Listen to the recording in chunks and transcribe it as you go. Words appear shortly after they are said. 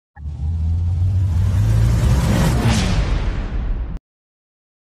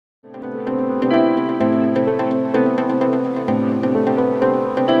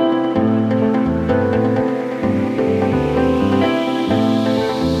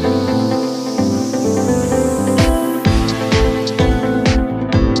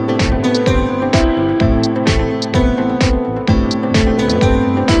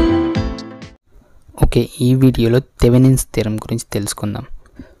అయితే ఈ వీడియోలో థెవెనిన్స్ థియరం గురించి తెలుసుకుందాం.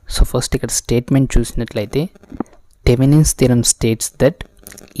 సో ఫస్ట్ ఇక్కడ స్టేట్మెంట్ చూసినట్లయితే Thevenin's theorem states that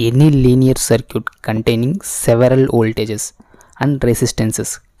any linear circuit containing several voltages and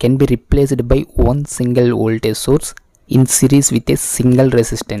resistances can be replaced by one single voltage source in series with a single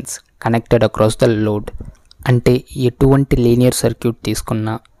resistance connected across the load. అంటే ఎటువంటి linear circuit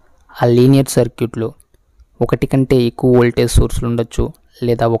తీసుకున్నా ఆ linear సర్క్యూట్లో ఒకటి కంటే ఎక్కువ voltage సోర్స్లు ఉండొచ్చు,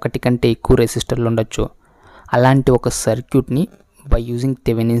 లేదా ఒకటి కంటే ఎక్కువ రెసిస్టర్లు ఉండొచ్చు. అలాంటి ఒక సర్క్యూట్ని బై యూజింగ్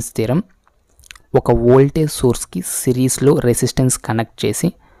థెవెనిన్స్ థియరం ఒక వోల్టేజ్ సోర్స్కి సిరీస్లో రెసిస్టెన్స్ కనెక్ట్ చేసి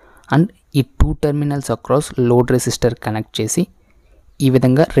అండ్ ఈ two terminals across load resistor connect చేసి ఈ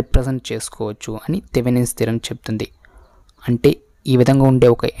విధంగా రిప్రజెంట్ చేసుకోవచ్చు అని థెవెనిన్స్ థియరం చెప్తుంది. అంటే ఈ విధంగా ఉండే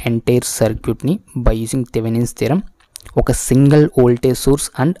ఒక ఎంటైర్ సర్క్యూట్ని బై యూజింగ్ థెవెనిన్స్ థియరం ఒక సింగిల్ వోల్టేజ్ సోర్స్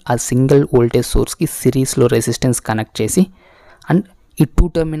అండ్ ఆ సింగిల్ వోల్టేజ్ సోర్స్కి సిరీస్లో రెసిస్టెన్స్ కనెక్ట్ చేసి అండ్ ఈ two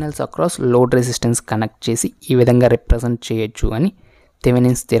terminals across load resistance connect చేసి ఈ విధంగా రిప్రజెంట్ చేయొచ్చు అని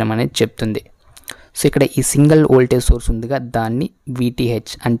థెవెనిన్స్ థియరం అనేది చెప్తుంది. సో ఇక్కడ ఈ సింగిల్ వోల్టేజ్ సోర్స్ ఉందిగా, దాన్ని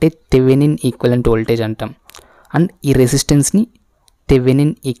VTH అంటే థెవెనిన్ ఈక్వలెంట్ వోల్టేజ్ అంటాం. అండ్ ఈ రెసిస్టెన్స్ని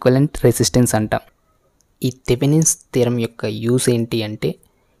థెవెనిన్ ఈక్వలెంట్ రెసిస్టెన్స్ అంటాం. ఈ థెవెనిన్స్ థియరం యొక్క యూస్ ఏంటి అంటే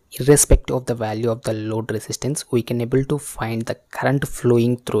irrespective of the value of the load resistance we can able to find the current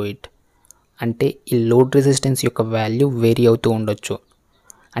flowing through it. అంటే ఈ లోడ్ రెసిస్టెన్స్ యొక్క వాల్యూ వేరీ అవుతూ ఉండొచ్చు.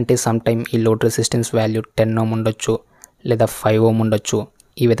 అంటే సమ్ టైమ్ ఈ లోడ్ రెసిస్టెన్స్ వాల్యూ 10 ohm ఉండొచ్చు, లేదా 5 ohm ఉండొచ్చు.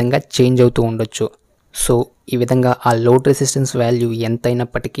 ఈ విధంగా చేంజ్ అవుతూ ఉండొచ్చు. సో ఈ విధంగా ఆ లోడ్ రెసిస్టెన్స్ వాల్యూ ఎంత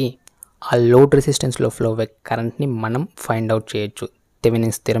అయినప్పటికీ ఆ లోడ్ రెసిస్టెన్స్లో ఫ్లో అయ్యే కరెంట్ని మనం ఫైండ్ అవుట్ చేయొచ్చు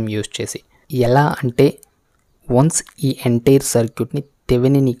థెవెనిన్స్ థియరం యూస్ చేసి. ఎలా అంటే వన్స్ ఈ ఎంటైర్ సర్క్యూట్ని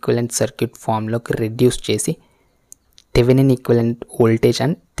థెవెనిన్ ఈక్వలెంట్ సర్క్యూట్ ఫామ్లోకి రెడ్యూస్ చేసి Thevenin equivalent voltage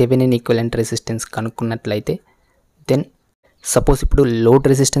and Thevenin equivalent resistance కనుక్కున్నట్లయితే then suppose ఇప్పుడు లోడ్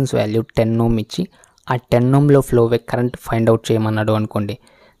రెసిస్టెన్స్ వాల్యూ 10 ohm ఇచ్చి ఆ 10 ohmలో ఫ్లో అయ్యే కరెంట్ ఫైండ్ అవుట్ చేయమన్నాడు అనుకోండి.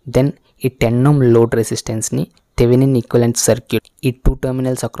 దెన్ ఈ 10 ohm load రెసిస్టెన్స్ని Thevenin equivalent circuit ఈ టూ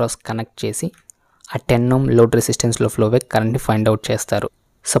టెర్మినల్స్ అక్రాస్ కనెక్ట్ చేసి ఆ 10 ohm లోడ్ రెసిస్టెన్స్లో ఫ్లో అయ్యే కరెంట్ని ఫైండ్ అవుట్ చేస్తారు.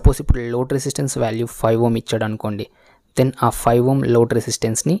 సపోజ్ ఇప్పుడు లోడ్ రెసిస్టెన్స్ వాల్యూ 5 ohm ఇచ్చాడు అనుకోండి. దెన్ ఆ 5 ohm లోడ్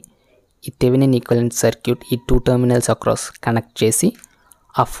రెసిస్టెన్స్ని ఈ థెవెనిన్ ఈక్వలెంట్ సర్క్యూట్ ఈ టూ టెర్మినల్స్ అక్రాస్ కనెక్ట్ చేసి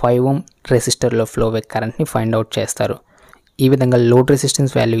ఆ 5 ohm రెసిస్టర్లో ఫ్లో అయ్యే కరెంట్ని ఫైండ్ అవుట్ చేస్తారు. ఈ విధంగా లోడ్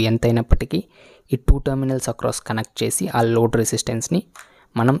రెసిస్టెన్స్ వాల్యూ ఎంత అయినప్పటికీ ఈ టూ టెర్మినల్స్ అక్రాస్ కనెక్ట్ చేసి ఆ లోడ్ రెసిస్టెన్స్ని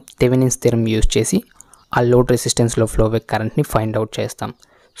మనం థెవెనిన్స్ థియరం యూస్ చేసి ఆ లోడ్ రెసిస్టెన్స్లో ఫ్లో అయ్యే కరెంట్ని ఫైండ్ అవుట్ చేస్తాం.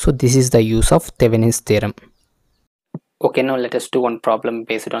 So this is the use of Thevenin's theorem. Okay, now let us do one problem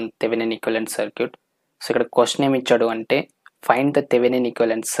based on Thevenin equivalent circuit. So ఇక్కడ question ఏమి ఇచ్చాడు అంటే find the Thevenin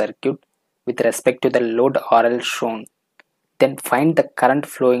equivalent circuit with respect to the load RL shown, then find the current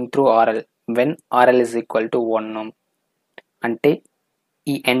flowing through RL when RL is equal to 1 ohm. అంటే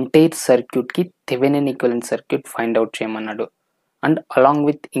ఈ entire సర్క్యూట్కి Thevenin equivalent circuit find out చేయమన్నాడు. And along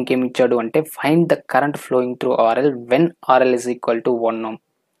with ఇంకేమి ఇచ్చాడు అంటే find the current flowing through RL when RL is equal to 1 ohm.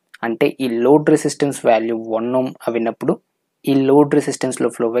 అంటే ఈ load resistance value 1 ohm అవినప్పుడు ఈ load రెసిస్టెన్స్లో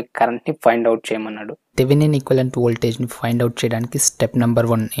flow అయ్యే కరెంట్ని ఫైండ్ అవుట్ చేయమన్నాడు. థెవెనిన్ ఈక్వలెంట్ వోల్టేజ్ని ఫైండ్ అవుట్ చేయడానికి స్టెప్ నెంబర్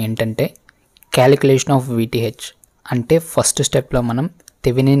 1 ఏంటంటే క్యాలిక్యులేషన్ ఆఫ్ VTH. అంటే ఫస్ట్ స్టెప్లో మనం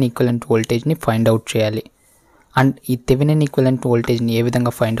థెవెనిన్ ఈక్వలెంట్ వోల్టేజ్ని ఫైండ్ అవుట్ చేయాలి. అండ్ ఈ థెవెనిన్ ఈక్వలెంట్ వోల్టేజ్ని ఏ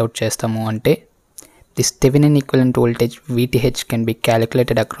విధంగా ఫైండ్ అవుట్ చేస్తాము అంటే this Thevenin equivalent voltage VTH can be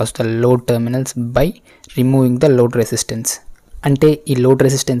calculated across the load terminals by removing the load resistance. అంటే ఈ లోడ్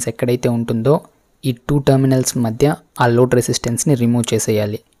రెసిస్టెన్స్ ఎక్కడైతే ఉంటుందో ఈ టూ టెర్మినల్స్ మధ్య ఆ లోడ్ రెసిస్టెన్స్ని రిమూవ్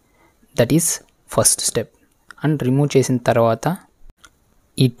చేసేయాలి. That is first step. And remove చేసిన తర్వాత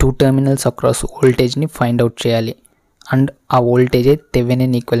ఈ టూ టెర్మినల్స్ అక్రాస్ వోల్టేజ్ని ఫైండ్ అవుట్ చేయాలి. అండ్ ఆ వోల్టేజే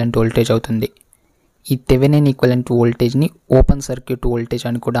థెవెనిన్ ఈక్వలెంట్ వోల్టేజ్ అవుతుంది. ఈ థెవెనిన్ ఈక్వలెంట్ వోల్టేజ్ని ఓపెన్ సర్క్యూట్ వోల్టేజ్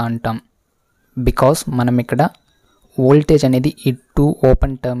అని కూడా అంటాం. బికాస్ మనం ఇక్కడ వోల్టేజ్ అనేది ఈ టూ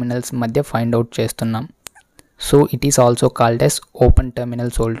ఓపెన్ టెర్మినల్స్ మధ్య ఫైండ్ అవుట్ చేస్తున్నాం. So it is also called as open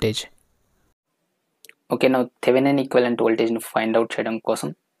terminals voltage. Okay, నా థెవెనిన్ ఈక్వలెంట్ వోల్టేజ్ని ఫైండ్ అవుట్ చేయడం కోసం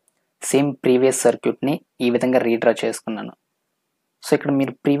సేమ్ ప్రీవియస్ సర్క్యూట్ని ఈ విధంగా రీడ్రా చేసుకున్నాను. సో ఇక్కడ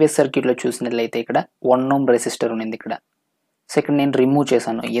మీరు ప్రీవియస్ సర్క్యూట్లో చూసినట్లయితే ఇక్కడ 1 ohm రెసిస్టర్ ఉంది ఇక్కడ. సో ఇక్కడ నేను రిమూవ్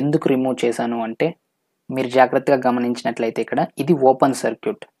చేశాను. ఎందుకు రిమూవ్ చేశాను అంటే మీరు జాగ్రత్తగా గమనించినట్లయితే ఇక్కడ ఇది ఓపెన్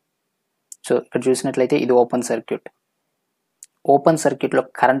సర్క్యూట్. సో ఇక్కడ చూసినట్లయితే ఇది ఓపెన్ సర్క్యూట్. ఓపెన్ సర్క్యూట్లో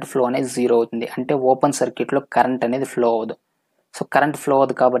కరెంట్ ఫ్లో అనేది 0 అవుతుంది. అంటే ఓపెన్ సర్క్యూట్లో కరెంట్ అనేది ఫ్లో అవ్వదు. సో కరెంట్ ఫ్లో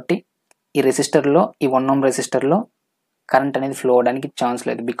అవ్వదు కాబట్టి ఈ రెసిస్టర్లో ఈ 1 ohm రెసిస్టర్లో కరెంట్ అనేది ఫ్లో అవ్వడానికి ఛాన్స్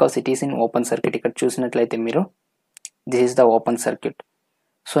లేదు. Because it is in open circuit. ఇక్కడ చూసినట్లయితే మీరు this is the open circuit.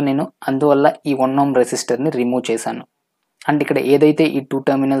 So నేను అందువల్ల ఈ 1 ohm రెసిస్టర్ని రిమూవ్ చేశాను. అండ్ ఇక్కడ ఏదైతే ఈ టూ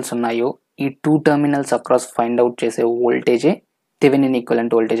టెర్మినల్స్ ఉన్నాయో ఈ two terminals across find out చేసే వోల్టేజే థెవెనిన్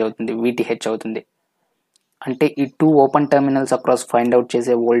ఈక్వలెంట్ వోల్టేజ్ అవుతుంది, VTH అవుతుంది. అంటే ఈ 2 open terminals across find out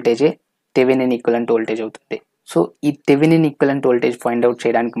చేసే వోల్టేజే థెవెనిన్ ఈక్వివలెంట్ వోల్టేజ్ అవుతుంది. సో ఈ Thevenin equivalent voltage find out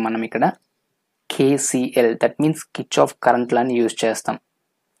చేయడానికి మనం ఇక్కడ KCL that means Kirchhoff current లాని use చేస్తాం.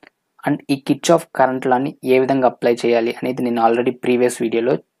 అండ్ ఈ కిర్చాఫ్ కరెంట్ లాని ఏ విధంగా అప్లై చేయాలి అనేది నేను ఆల్రెడీ ప్రీవియస్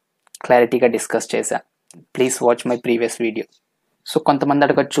వీడియోలో క్లారిటీగా డిస్కస్ చేశాను. Please watch my previous video. So కొంతమంది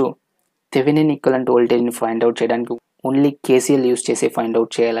అడగచ్చు, థెవెనిన్ ఈక్వివలెంట్ వోల్టేజ్ని ఫైండ్ అవుట్ చేయడానికి ఓన్లీ కేసీఎల్ యూజ్ చేసి ఫైండ్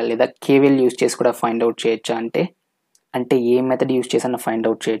అవుట్ చేయాలా లేదా కేవీఎల్ యూజ్ చేసి కూడా ఫైండ్ అవుట్ చేయొచ్చా అంటే ఏ మెథడ్ యూజ్ చేసినా ఫైండ్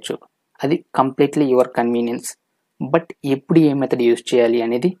అవుట్ చేయొచ్చు. అది కంప్లీట్లీ యువర్ కన్వీనియన్స్. బట్ ఎప్పుడు ఏ మెథడ్ యూజ్ చేయాలి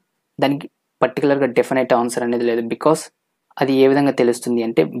అనేది దానికి పర్టికులర్గా డెఫినెట్ ఆన్సర్ అనేది లేదు. బికాస్ అది ఏ విధంగా తెలుస్తుంది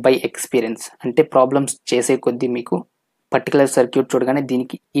అంటే బై ఎక్స్పీరియన్స్. అంటే ప్రాబ్లమ్స్ చేసే కొద్దీ మీకు పర్టికులర్ సర్క్యూట్ చూడగానే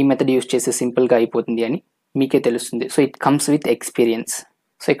దీనికి ఈ మెథడ్ యూజ్ చేస్తే సింపుల్గా అయిపోతుంది అని మీకే తెలుస్తుంది. So it comes with experience.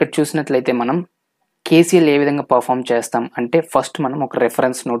 So ఇక్కడ చూసినట్లయితే మనం కేసీఎల్ ఏ విధంగా పర్ఫామ్ చేస్తాం అంటే ఫస్ట్ మనం ఒక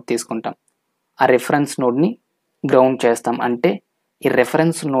రెఫరెన్స్ నోడ్ తీసుకుంటాం. ఆ రెఫరెన్స్ నోడ్ని గ్రౌండ్ చేస్తాం. అంటే ఈ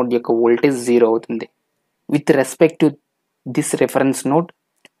రెఫరెన్స్ నోడ్ యొక్క వోల్టేజ్ 0 అవుతుంది. With respect to this reference node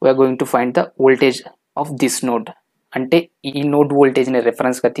we are going to find the voltage of this node. అంటే ఈ నోడ్ వోల్టేజ్ని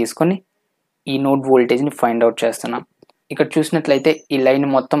రెఫరెన్స్గా తీసుకొని ఈ నోడ్ వోల్టేజ్ని ఫైండ్ అవుట్ చేస్తున్నాం. ఇక్కడ చూసినట్లయితే ఈ లైన్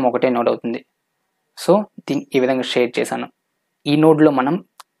మొత్తం ఒకటే నోడ్ అవుతుంది. సో దీన్ని ఈ విధంగా షేర్ చేశాను. ఈ నోడ్లో మనం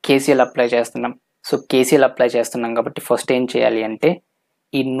కేసీఎల్ అప్లై చేస్తున్నాం. సో కేసీఎల్ అప్లై చేస్తున్నాం కాబట్టి ఫస్ట్ ఏం చేయాలి అంటే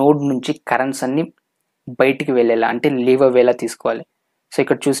ఈ నోడ్ నుంచి కరెంట్స్ అన్ని బయటికి వెళ్ళేలా అంటే లీవ్ అవేలా తీసుకోవాలి. సో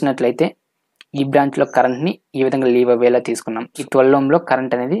ఇక్కడ చూసినట్లయితే ఈ బ్రాంచ్లో కరెంట్ని ఈ విధంగా లీవ్ అవేలా తీసుకున్నాం. ఈ 12 ohmలో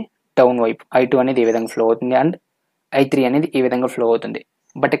కరెంట్ అనేది డౌన్ వైపు I2 అనేది ఈ విధంగా ఫ్లో అవుతుంది అండ్ I3 అనేది ఈ విధంగా ఫ్లో అవుతుంది.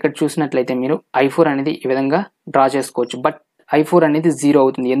 బట్ ఇక్కడ చూసినట్లయితే మీరు I4 అనేది ఈ విధంగా డ్రా చేసుకోవచ్చు. బట్ I4 అనేది 0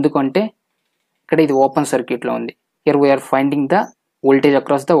 అవుతుంది. ఎందుకంటే ఇక్కడ ఇది ఓపెన్ సర్క్యూట్లో ఉంది. Here we are finding the voltage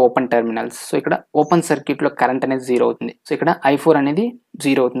across the open terminals. So ఇక్కడ ఓపెన్ సర్క్యూట్లో కరెంట్ అనేది 0 అవుతుంది. సో ఇక్కడ I4 అనేది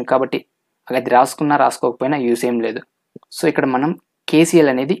 0 అవుతుంది. కాబట్టి అది రాసుకున్నా రాసుకోకపోయినా యూస్ ఏం లేదు. సో ఇక్కడ మనం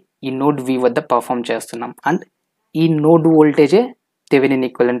కేసీఎల్ అనేది ఈ నోడ్ V వద్ద పర్ఫామ్ చేస్తున్నాం అండ్ ఈ నోడ్ వోల్టేజే థెవెనిన్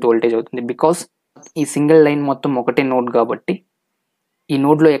ఈక్వివలెంట్ వోల్టేజ్ అవుతుంది. బికాస్ ఈ సింగిల్ లైన్ మొత్తం ఒకటే నోడ్ కాబట్టి ఈ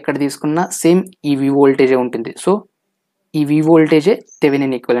నోడ్లో ఎక్కడ తీసుకున్నా సేమ్ ఈ V వోల్టేజే ఉంటుంది. సో ఈ V వోల్టేజే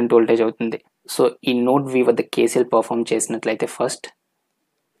థెవెనిన్ ఈక్వివలెంట్ వోల్టేజ్ అవుతుంది. సో ఈ నోడ్ V వద్ద కేసీఎల్ పర్ఫామ్ చేసినట్లయితే first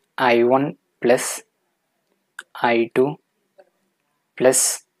I1 plus I2 plus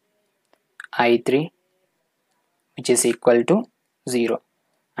I3 which is equal to 0.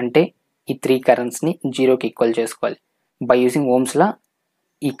 అంటే ఈ 3 కరెంట్స్ని 0కి ఈక్వల్ చేసుకోవాలి. బై యూజింగ్ ఓమ్స్లా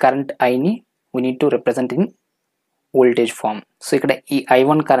ఈ current ఐని we need to represent in voltage form. So ఇక్కడ ఈ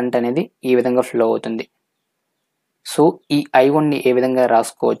I1 కరెంట్ అనేది ఈ విధంగా ఫ్లో అవుతుంది. సో ఈ I1ని ఏ విధంగా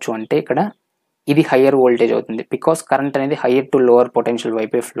రాసుకోవచ్చు అంటే ఇక్కడ ఇది హయ్యర్ వోల్టేజ్ అవుతుంది. బికాస్ కరెంట్ అనేది హయ్యర్ టు లోవర్ పొటెన్షియల్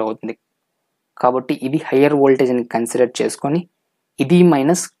వైపే ఫ్లో అవుతుంది. కాబట్టి ఇది హయ్యర్ వోల్టేజ్ని కన్సిడర్ చేసుకొని ఇది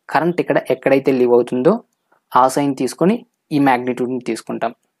మైనస్ కరెంట్ ఇక్కడ ఎక్కడైతే లీవ్ అవుతుందో ఆ సైన్ తీసుకొని ఈ మ్యాగ్నిట్యూడ్ని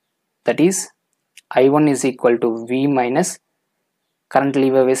తీసుకుంటాం. That is I1 is equal to V minus current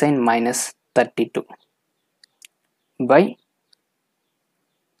leave away sign minus 32 by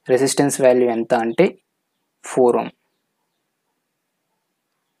resistance value ఎంత అంటే 4 ohm.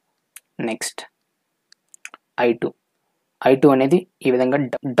 నెక్స్ట్ I2 అనేది ఈ విధంగా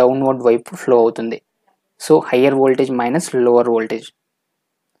డౌన్వర్డ్ వైపు ఫ్లో అవుతుంది. So higher voltage minus lower voltage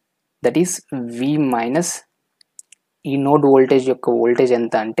that is V minus ఈ node voltage యొక్క voltage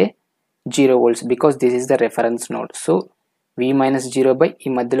ఎంత అంటే 0 volts because this is the reference node. So V minus 0 by ఈ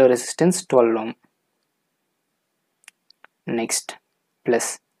మధ్యలో resistance 12 ohm. Next plus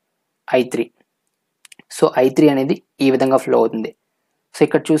I3. So I3 అనేది ఈ విధంగా flow అవుతుంది. సో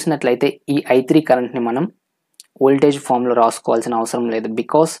ఇక్కడ చూసినట్లయితే ఈ I3 కరెంట్ని మనం వోల్టేజ్ ఫామ్లో రాసుకోవాల్సిన అవసరం లేదు.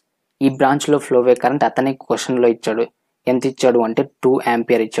 బికాస్ ఈ బ్రాంచ్లో ఫ్లో అవే కరెంట్ అతనే క్వశ్చన్లో ఇచ్చాడు. ఎంత ఇచ్చాడు అంటే 2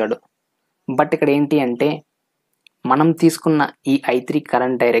 ఆంపియర్ ఇచ్చాడు. బట్ ఇక్కడ ఏంటి అంటే మనం తీసుకున్న ఈ I3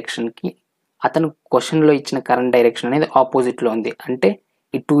 కరెంట్ డైరెక్షన్కి అతను క్వశ్చన్లో ఇచ్చిన కరెంట్ డైరెక్షన్ అనేది ఆపోజిట్లో ఉంది. అంటే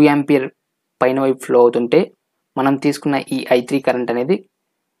ఈ 2 ఆంపియర్ పైన వైపు ఫ్లో అవుతుంటే మనం తీసుకున్న ఈ I3 కరెంట్ అనేది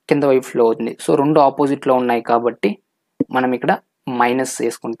కింద వైపు ఫ్లో అవుతుంది. సో రెండు ఆపోజిట్లో ఉన్నాయి కాబట్టి మనం ఇక్కడ మైనస్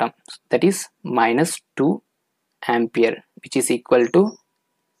వేసుకుంటాం. That is minus 2 ampere which is equal to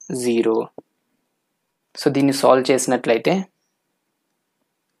 0. So దీన్ని సాల్వ్ చేసినట్లయితే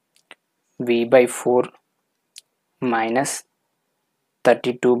V/4 మైనస్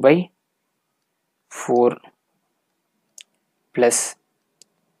 32/4 ప్లస్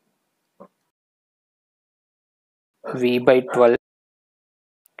V/12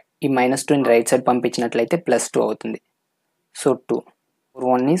 ఈ -2ని రైట్ సైడ్ పంపించినట్లయితే +2 అవుతుంది. So 2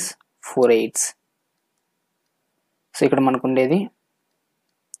 1 is 4 8. సో ఇక్కడ మనకు ఉండేది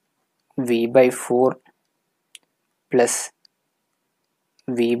V/4 ప్లస్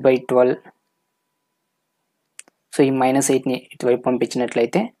V/12 సో ఈ -8ని ఇటువైపు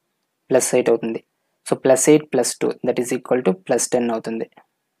పంపించినట్లయితే +8 అవుతుంది. So +8 + 2 that is equal to +10 అవుతుంది.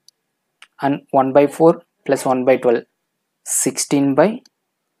 And 1/4 + 1/12 16/12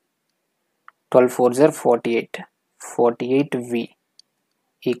 4s are 48 48V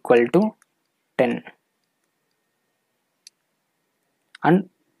equal to 10. And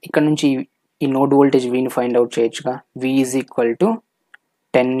ఇక్కడ నుంచి ఈ నోడ్ వోల్టేజ్ Vని ఫైండ్ అవుట్ చేయొచ్చుగా. V is equal to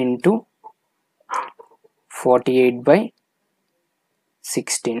 10 ×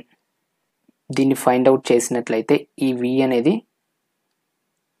 48/16. దీన్ని ఫైండ్ అవుట్ చేసినట్లయితే ఈ V అనేది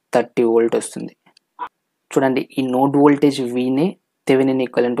 30 వోల్ట్ వస్తుంది. చూడండి, ఈ node voltage Vనే Thevenin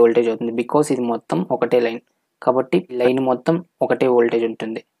equivalent voltage అవుతుంది. బికాస్ ఇది మొత్తం ఒకటే లైన్ కాబట్టి లైన్ మొత్తం ఒకటే వోల్టేజ్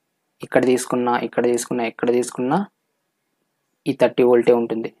ఉంటుంది. ఇక్కడ తీసుకున్నా ఎక్కడ తీసుకున్నా ఈ 30 వోల్టే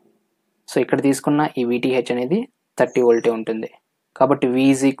ఉంటుంది. సో ఇక్కడ తీసుకున్న ఈ VTH అనేది 30 వోల్టే ఉంటుంది. కాబట్టి V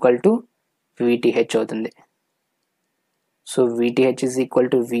is equal to VTH అవుతుంది. So VTH is equal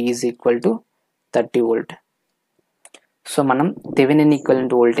to V is equal to 30 volt. So మనం థెవెనిన్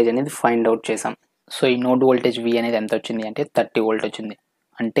ఈక్వివలెంట్ వోల్టేజ్ అనేది ఫైండ్ అవుట్ చేసాం. సో ఈ నోడ్ వోల్టేజ్ V అనేది ఎంత వచ్చింది అంటే 30 వోల్ట్ వచ్చింది.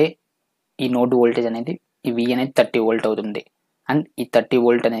 అంటే ఈ నోడ్ వోల్టేజ్ అనేది ఈ V అనేది 30 వోల్ట్ అవుతుంది. అండ్ ఈ 30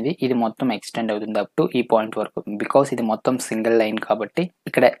 వోల్ట్ అనేది ఇది మొత్తం ఎక్స్టెండ్ అవుతుంది అప్ టు ఈ పాయింట్ వరకు. బికాస్ ఇది మొత్తం సింగిల్ లైన్ కాబట్టి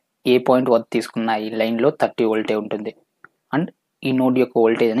ఇక్కడ ఏ పాయింట్ వద్ద తీసుకున్న ఈ లైన్లో 30 వోల్టే ఉంటుంది. అండ్ ఈ నోడ్ యొక్క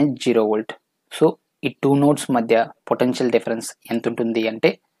వోల్టేజ్ అనేది 0 వోల్ట్. సో ఈ టూ నోడ్స్ మధ్య పొటెన్షియల్ డిఫరెన్స్ ఎంత ఉంటుంది అంటే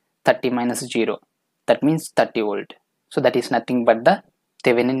 30 - 0 that means 30 volt. So that is nothing but the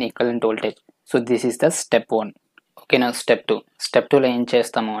Thevenin equivalent voltage. So this is the step 1. ఓకేనా. స్టెప్ 2. స్టెప్ 2లో ఏం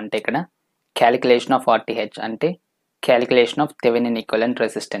చేస్తాము అంటే ఇక్కడ క్యాలిక్యులేషన్ ఆఫ్ RTH అంటే calculation of Thevenin equivalent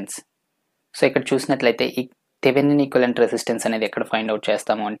resistance. So ఇక్కడ చూసినట్లయితే ఈ థెవెనిన్ ఈక్వివలెంట్ రెసిస్టెన్స్ అనేది ఎక్కడ ఫైండ్ అవుట్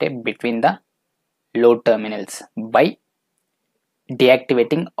చేస్తాము అంటే between the load terminals by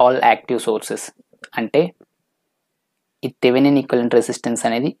డియాక్టివేటింగ్ all active sources. అంటే ఈ థెవెనిన్ ఈక్వివలెంట్ రెసిస్టెన్స్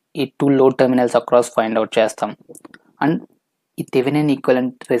అనేది ఈ two load terminals across find out చేస్తాం. అండ్ ఈ Thevenin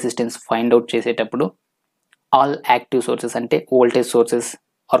equivalent resistance find out చేసేటప్పుడు ఆల్ యాక్టివ్ సోర్సెస్ అంటే voltage sources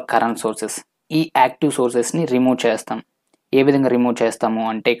are current sources, ఈ active సోర్సెస్ని remove చేస్తాం. ఏ విధంగా రిమూవ్ చేస్తాము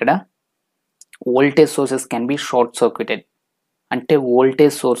అంటే ఇక్కడ voltage sources can be short circuited అంటే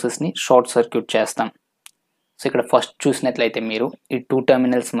వోల్టేజ్ సోర్సెస్ని షార్ట్ సర్క్యూట్ చేస్తాం. సో ఇక్కడ ఫస్ట్ చూసినట్లయితే మీరు ఈ టూ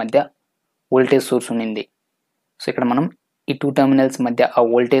టర్మినల్స్ మధ్య వోల్టేజ్ సోర్స్ ఉంది. సో ఇక్కడ మనం ఈ టూ టర్మినల్స్ మధ్య ఆ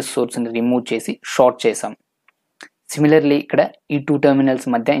వోల్టేజ్ సోర్స్ని రిమూవ్ చేసి షార్ట్ చేసాం. సిమిలర్లీ ఇక్కడ ఈ టూ టర్మినల్స్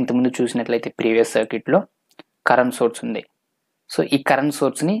మధ్య ఇంతకుముందు చూసినట్లయితే ప్రీవియస్ సర్క్యూట్లో కరెంట్ సోర్స్ ఉంది. సో ఈ కరెంట్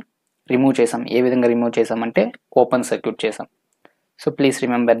సోర్స్ని రిమూవ్ చేసాం. ఏ విధంగా రిమూవ్ చేసామంటే ఓపెన్ సర్క్యూట్ చేసాం. So please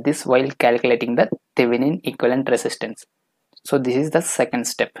remember this while calculating the Thevenin equivalent resistance. So this is the second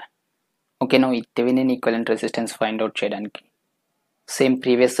step. ఓకేనా. ఈ Thevenin equivalent resistance find out చేయడానికి సేమ్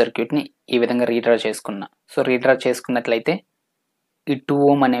ప్రీవియస్ సర్క్యూట్ని ఈ విధంగా రీడ్రా చేసుకున్నా. సో రీడ్రా చేసుకున్నట్లయితే ఈ 2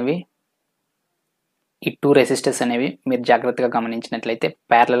 ఓం అనేవి ఈ 2 రెసిస్టర్స్ అనేవి మీరు జాగ్రత్తగా గమనించినట్లయితే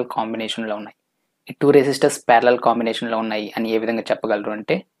ప్యారలల్ కాంబినేషన్లో ఉన్నాయి. ఈ 2 రెసిస్టర్స్ ప్యారలల్ కాంబినేషన్లో ఉన్నాయి అని ఏ విధంగా చెప్పగలరు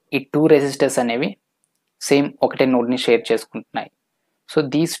అంటే ఈ 2 రెసిస్టర్స్ అనేవి సేమ్ ఒకటే నోడ్ని షేర్ చేసుకుంటున్నాయి. So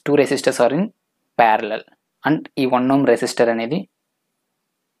these 2 resistors are in parallel. And ఈ 1 ఓం రెసిస్టర్ అనేది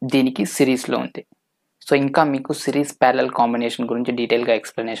దీనికి సిరీస్లో ఉంది. సో ఇంకా మీకు సిరీస్ ప్యారలల్ కాంబినేషన్ గురించి డీటెయిల్గా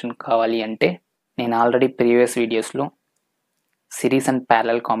ఎక్స్ప్లెనేషన్ కావాలి అంటే నేను ఆల్రెడీ ప్రీవియస్ వీడియోస్లో సిరీస్ అండ్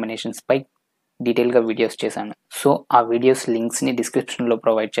ప్యారలల్ కాంబినేషన్స్ పై డీటెయిల్గా వీడియోస్ చేశాను. సో ఆ వీడియోస్ లింక్స్ని డిస్క్రిప్షన్లో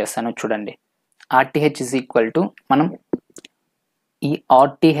ప్రొవైడ్ చేస్తాను, చూడండి. RTH ఈజ్ ఈక్వల్ టు మనం ఈ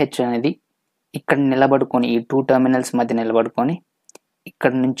RTH అనేది ఇక్కడ నిలబడుకొని ఈ 2 టర్మినల్స్ మధ్య నిలబడుకొని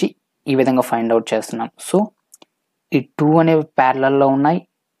ఇక్కడ నుంచి ఈ విధంగా ఫైండ్ అవుట్ చేస్తున్నాం. సో ఈ 2 అనేవి ప్యారలల్లో ఉన్నాయి,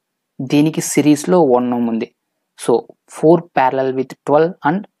 దీనికి సిరీస్లో 1 ఓం ఉంది. సో 4 ప్యారలల్ విత్ 12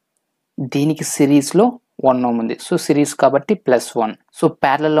 అండ్ దీనికి సిరీస్లో 1 ఓం ఉంది. సో సిరీస్ కాబట్టి +1. సో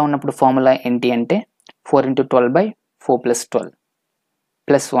ప్యారలల్లో ఉన్నప్పుడు ఫార్ములా ఏంటి అంటే 4 × 12/4 + 12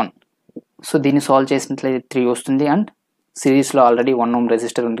 +1. సో దీన్ని సాల్వ్ చేసినట్లయితే 3 వస్తుంది. అండ్ సిరీస్లో ఆల్రెడీ 1 ఓం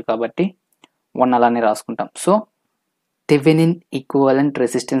రెసిస్టర్ ఉంది కాబట్టి 1 అలానే రాసుకుంటాం. సో థెవెనిన్ ఈక్వివలెంట్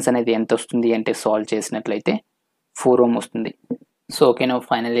రెసిస్టెన్స్ అనేది ఎంత వస్తుంది అంటే సాల్వ్ చేసినట్లయితే 4 ఓం వస్తుంది. సో ఓకేనా.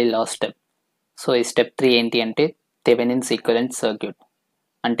 Finally last step. సో ఈ స్టెప్ 3 ఏంటి అంటే థెవెనిన్స్ ఈక్వివలెంట్ సర్క్యూట్.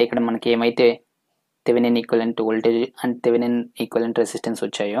 అంటే ఇక్కడ మనకి ఏమైతే Thevenin equivalent voltage and Thevenin equivalent resistance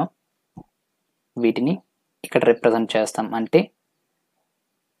వచ్చాయో వీటిని ఇక్కడ రిప్రజెంట్ చేస్తాం. అంటే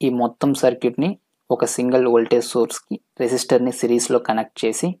ఈ మొత్తం సర్క్యూట్ని ఒక సింగిల్ వోల్టేజ్ సోర్స్కి రెసిస్టర్ని సిరీస్లో కనెక్ట్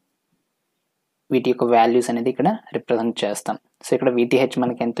చేసి వీటి యొక్క వాల్యూస్ అనేది ఇక్కడ రిప్రజెంట్ చేస్తాం. సో ఇక్కడ VTH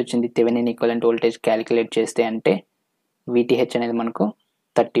మనకి ఎంత వచ్చింది థెవెనిన్ ఈక్వివలెంట్ వోల్టేజ్ క్యాలిక్యులేట్ చేస్తే అంటే VTH అనేది మనకు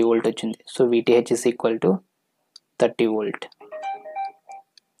 30 వోల్ట్ వచ్చింది. So VTH is equal to 30 volt.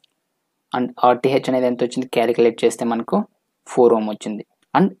 And RTH అనేది ఎంత వచ్చింది క్యాలిక్యులేట్ చేస్తే మనకు 4 ohm వచ్చింది.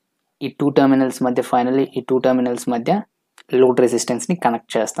 అండ్ ఈ 2 టెర్మినల్స్ మధ్య ఫైనల్లీ ఈ 2 టెర్మినల్స్ మధ్య లోడ్ రెసిస్టెన్స్ని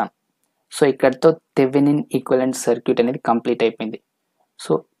కనెక్ట్ చేస్తాం. సో ఇక్కడతో థెవెనిన్ ఈక్వివలెంట్ సర్క్యూట్ అనేది కంప్లీట్ అయిపోయింది.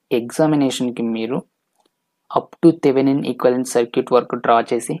 సో ఎగ్జామినేషన్కి మీరు up to Thevenin equivalent circuit వరకు డ్రా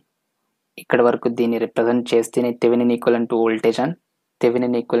చేసి ఇక్కడ వరకు దీన్ని రిప్రజెంట్ చేస్తేనే Thevenin equivalent voltage and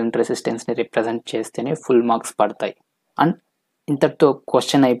Thevenin equivalent రెసిస్టెన్స్ని represent చేస్తేనే ఫుల్ మార్క్స్ పడతాయి. అండ్ ఇంతటితో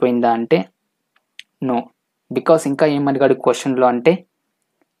క్వశ్చన్ అయిపోయిందా అంటే నో, బికాస్ ఇంకా ఏమడిగాడు క్వశ్చన్లో అంటే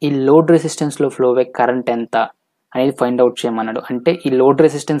ఈ లోడ్ రెసిస్టెన్స్లో ఫ్లో అయ్యే కరెంట్ ఎంత అనేది ఫైండ్ అవుట్ చేయమన్నాడు. అంటే ఈ లోడ్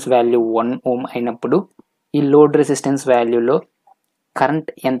రెసిస్టెన్స్ వాల్యూ 1 ohm అయినప్పుడు ఈ లోడ్ రెసిస్టెన్స్ వాల్యూలో కరెంట్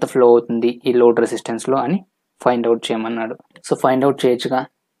ఎంత ఫ్లో అవుతుంది ఈ లోడ్ రెసిస్టెన్స్లో అని ఫైండ్ అవుట్ చేయమన్నాడు. సో ఫైండ్ అవుట్ చేయొచ్చుగా,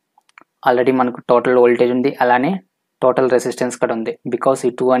 ఆల్రెడీ మనకు టోటల్ వోల్టేజ్ ఉంది, అలానే టోటల్ రెసిస్టెన్స్ కూడా ఉంది. బికాస్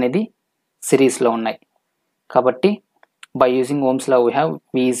ఈ 2 అనేది సిరీస్లో ఉన్నాయి కాబట్టి by using Ohm's law we have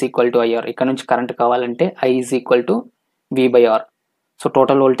V is equal to IR. ఇక్కడ నుంచి కరెంట్ కావాలంటే I is equal to V/R. So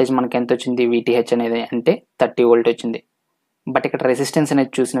total voltage మనకి ఎంత వచ్చింది VTH అనేది అంటే 30 volt వచ్చింది. బట్ ఇక్కడ రెసిస్టెన్స్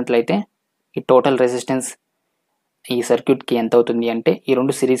అనేది చూసినట్లయితే ఈ టోటల్ రెసిస్టెన్స్ ఈ సర్క్యూట్కి ఎంత అవుతుంది అంటే ఈ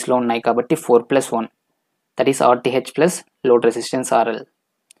రెండు సిరీస్లో ఉన్నాయి కాబట్టి 4 + 1 that is RTH plus load resistance RL.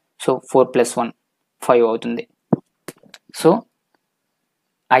 So 4 + 1 5 అవుతుంది. So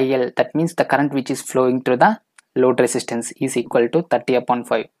IL that means the current which is flowing through the load resistance is equal to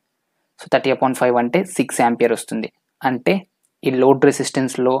 30/5. So 30/5 అంటే 6 ఆంపియర్ వస్తుంది. అంటే ఈ లోడ్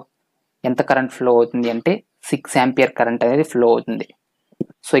రెసిస్టెన్స్లో ఎంత కరెంట్ ఫ్లో అవుతుంది అంటే 6 ఆంపియర్ కరెంట్ అనేది flow అవుతుంది.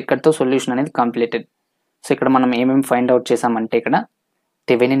 సో ఇక్కడతో సొల్యూషన్ అనేది కంప్లీటెడ్. సో ఇక్కడ మనం ఏమేమి ఫైండ్ అవుట్ చేసామంటే ఇక్కడ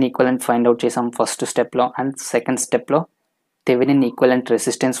థెవెనిన్ ఈక్వివలెంట్ ఫైండ్ అవుట్ చేసాం ఫస్ట్ స్టెప్లో, అండ్ సెకండ్ స్టెప్లో Thevenin equivalent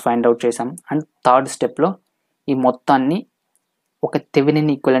resistance find out చేసాం, అండ్ థర్డ్ స్టెప్లో ఈ మొత్తాన్ని ఒక థెవెనిన్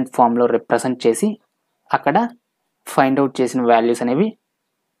ఈక్వివలెంట్ ఫామ్లో రిప్రజెంట్ చేసి అక్కడ ఫైండ్ అవుట్ చేసిన వాల్యూస్ అనేవి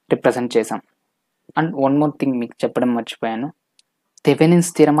రిప్రజెంట్ చేసాం. అండ్ వన్ మోర్ థింగ్ మీకు చెప్పడం మర్చిపోయాను, Thevenin's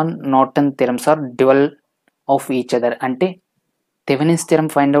theorem and Norton theorems are dual of each other. అంటే థెవెనిన్స్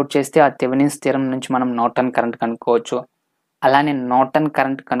థియరమ్ ఫైండ్ అవుట్ చేస్తే ఆ థెవెనిన్స్ థియరమ్ నుంచి మనం నార్టన్ కరెంట్ కనుక్కోవచ్చు. అలానే నార్టన్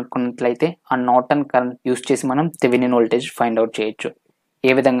కరెంట్ కనుక్కున్నట్లయితే ఆ నార్టన్ కరెంట్ యూస్ చేసి మనం థెవెనిన్ వోల్టేజ్ ఫైండ్ అవుట్ చేయొచ్చు.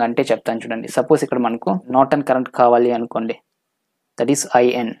 ఏ విధంగా అంటే చెప్తాను చూడండి. సపోజ్ ఇక్కడ మనకు నార్టన్ కరెంట్ కావాలి అనుకోండి, that is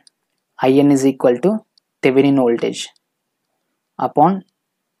IN is equal to Thevenin voltage upon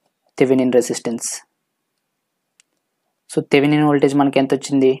Thevenin resistance. So Thevenin voltage మనకి ఎంత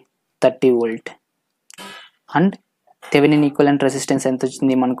వచ్చింది 30 volt, and Thevenin equivalent resistance ఎంత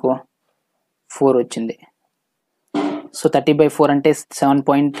వచ్చింది మనకు 4 వచ్చింది. సో 30/4 అంటే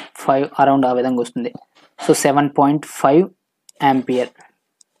 7.5 అరౌండ్ ఆ విధంగా వస్తుంది. సో 7.5 ఆంపియర్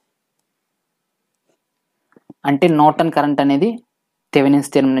అంటే నార్టన్ కరెంట్ అనేది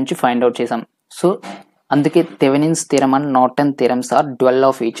థెవెనిన్స్ థియరమ్ నుంచి ఫైండ్ అవుట్ చేసాం. సో అందుకే Thevenin's theorem and Norton theorems are dual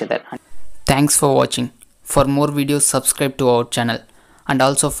of each other. Thanks for watching. For more videos, subscribe to our channel and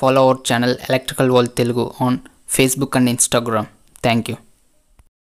also follow our channel Electrical World Telugu on Facebook and Instagram. Thank you.